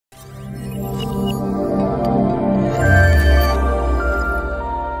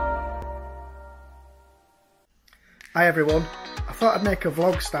Hi everyone, I thought I'd make a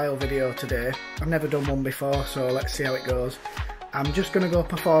vlog style video today. I've never done one before, so let's see how it goes. I'm just going to go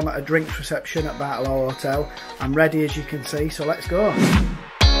perform at a drinks reception at Bartle Hall Hotel. I'm ready as you can see, so let's go.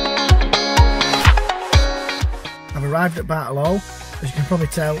 I've arrived at Bartle Hall. As you can probably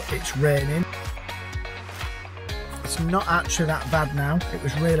tell, it's raining. It's not actually that bad now. It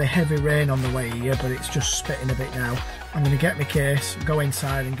was really heavy rain on the way here, but it's just spitting a bit now. I'm going to get my case, go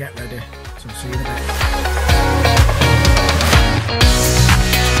inside and get ready. So I'll see you in a bit.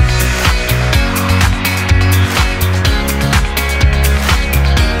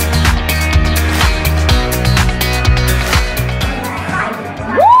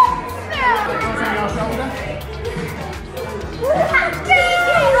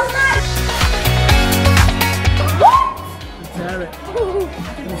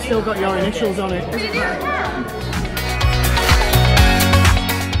 You've still got your initials on it.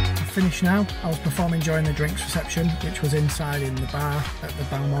 I've finished now. I was performing during the drinks reception, which was inside in the bar at the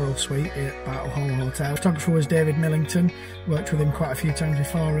Balmoral Suite at Bartle Hall Hotel. The photographer was David Millington. Worked with him quite a few times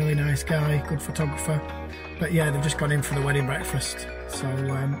before. Really nice guy, good photographer. But yeah, they've just gone in for the wedding breakfast. So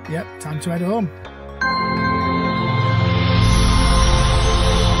yep, time to head home.